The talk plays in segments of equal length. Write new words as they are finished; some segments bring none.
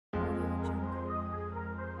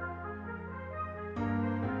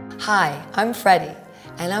Hi, I'm Freddie,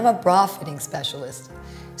 and I'm a bra fitting specialist.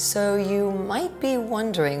 So you might be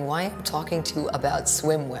wondering why I'm talking to you about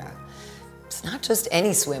swimwear. It's not just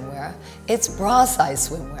any swimwear, it's bra size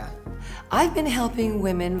swimwear. I've been helping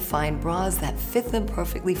women find bras that fit them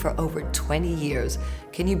perfectly for over 20 years.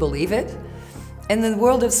 Can you believe it? In the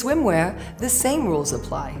world of swimwear, the same rules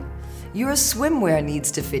apply. Your swimwear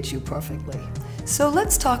needs to fit you perfectly. So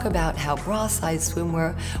let's talk about how bra size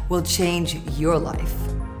swimwear will change your life.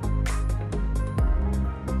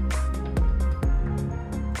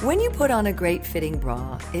 When you put on a great fitting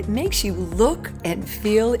bra, it makes you look and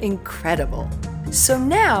feel incredible. So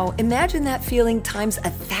now imagine that feeling times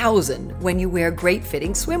 1,000 when you wear great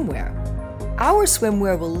fitting swimwear. Our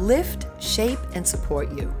swimwear will lift, shape, and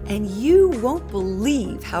support you, and you won't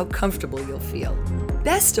believe how comfortable you'll feel.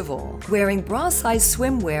 Best of all, wearing bra-size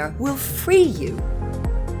swimwear will free you.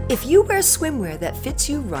 If you wear swimwear that fits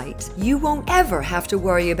you right, you won't ever have to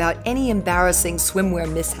worry about any embarrassing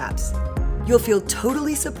swimwear mishaps. You'll feel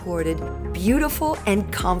totally supported, beautiful,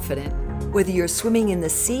 and confident, whether you're swimming in the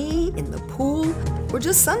sea, in the pool, or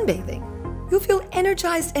just sunbathing. You'll feel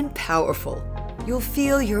energized and powerful. You'll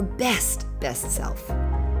feel your best self.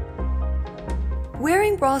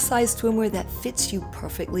 Wearing bra-sized swimwear that fits you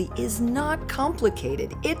perfectly is not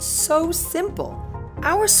complicated. It's so simple.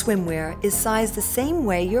 Our swimwear is sized the same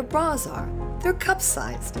way your bras are. They're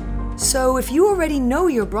cup-sized. So if you already know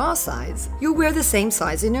your bra size, you'll wear the same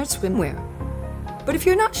size in your swimwear. But if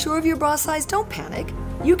you're not sure of your bra size, don't panic.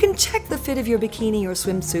 You can check the fit of your bikini or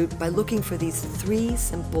swimsuit by looking for these 3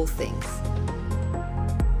 simple things.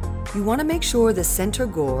 You want to make sure the center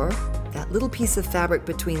gore, that little piece of fabric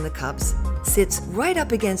between the cups, sits right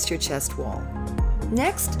up against your chest wall.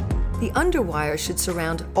 Next, the underwire should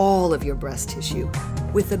surround all of your breast tissue,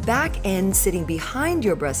 with the back end sitting behind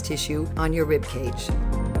your breast tissue on your rib cage.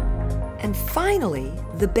 And finally,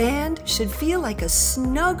 the band should feel like a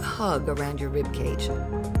snug hug around your rib cage,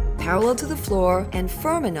 parallel to the floor and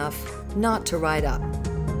firm enough not to ride up.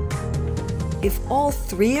 If all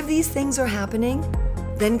 3 of these things are happening,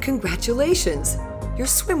 then congratulations, your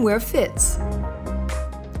swimwear fits.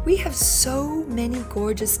 We have so many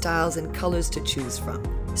gorgeous styles and colors to choose from.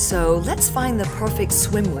 So let's find the perfect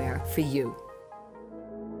swimwear for you.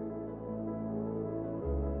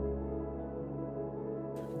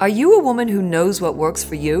 Are you a woman who knows what works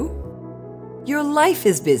for you? Your life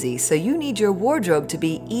is busy, so you need your wardrobe to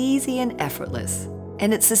be easy and effortless.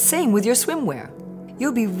 And it's the same with your swimwear.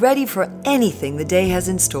 You'll be ready for anything the day has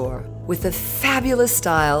in store with the fabulous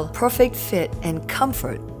style, perfect fit, and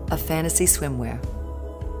comfort of Fantasie Swimwear.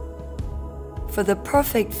 For the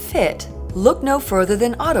perfect fit, look no further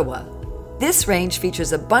than Ottawa. This range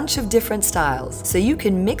features a bunch of different styles, so you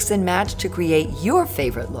can mix and match to create your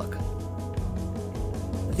favorite look.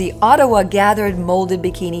 The Ottawa Gathered Molded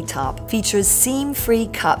Bikini Top features seam-free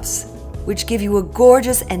cups, which give you a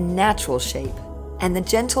gorgeous and natural shape, and the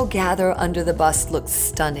gentle gather under the bust looks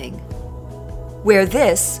stunning. Wear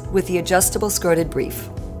this with the adjustable skirted brief.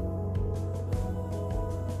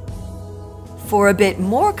 For a bit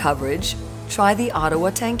more coverage, try the Ottawa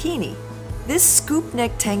Tankini. This scoop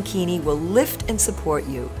neck tankini will lift and support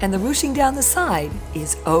you, and the ruching down the side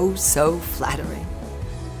is oh so flattering.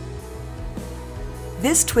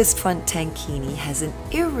 This twist front tankini has an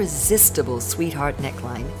irresistible sweetheart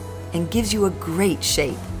neckline and gives you a great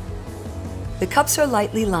shape. The cups are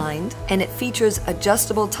lightly lined, and it features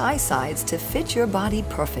adjustable tie sides to fit your body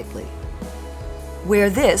perfectly. Wear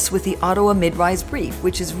this with the Ottawa mid-rise brief,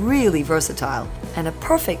 which is really versatile and a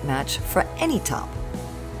perfect match for any top.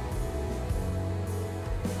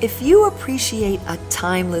 If you appreciate a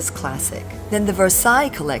timeless classic, then the Versailles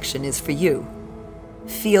collection is for you.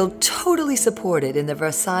 Feel totally supported in the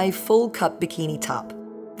Versailles full cup bikini top.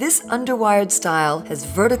 This underwired style has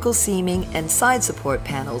vertical seaming and side support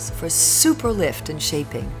panels for super lift and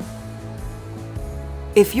shaping.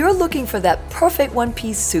 If you're looking for that perfect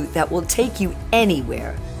one-piece suit that will take you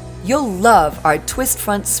anywhere, you'll love our twist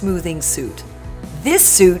front smoothing suit. This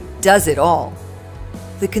suit does it all.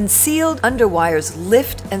 The concealed underwires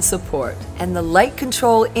lift and support, and the light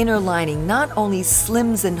control inner lining not only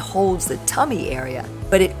slims and holds the tummy area,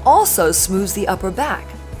 but it also smooths the upper back.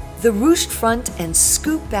 The ruched front and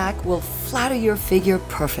scoop back will flatter your figure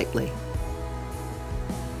perfectly.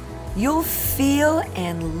 You'll feel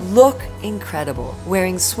and look incredible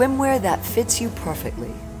wearing swimwear that fits you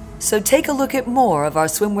perfectly. So take a look at more of our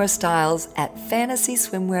swimwear styles at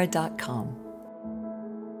fantasieswimwear.com.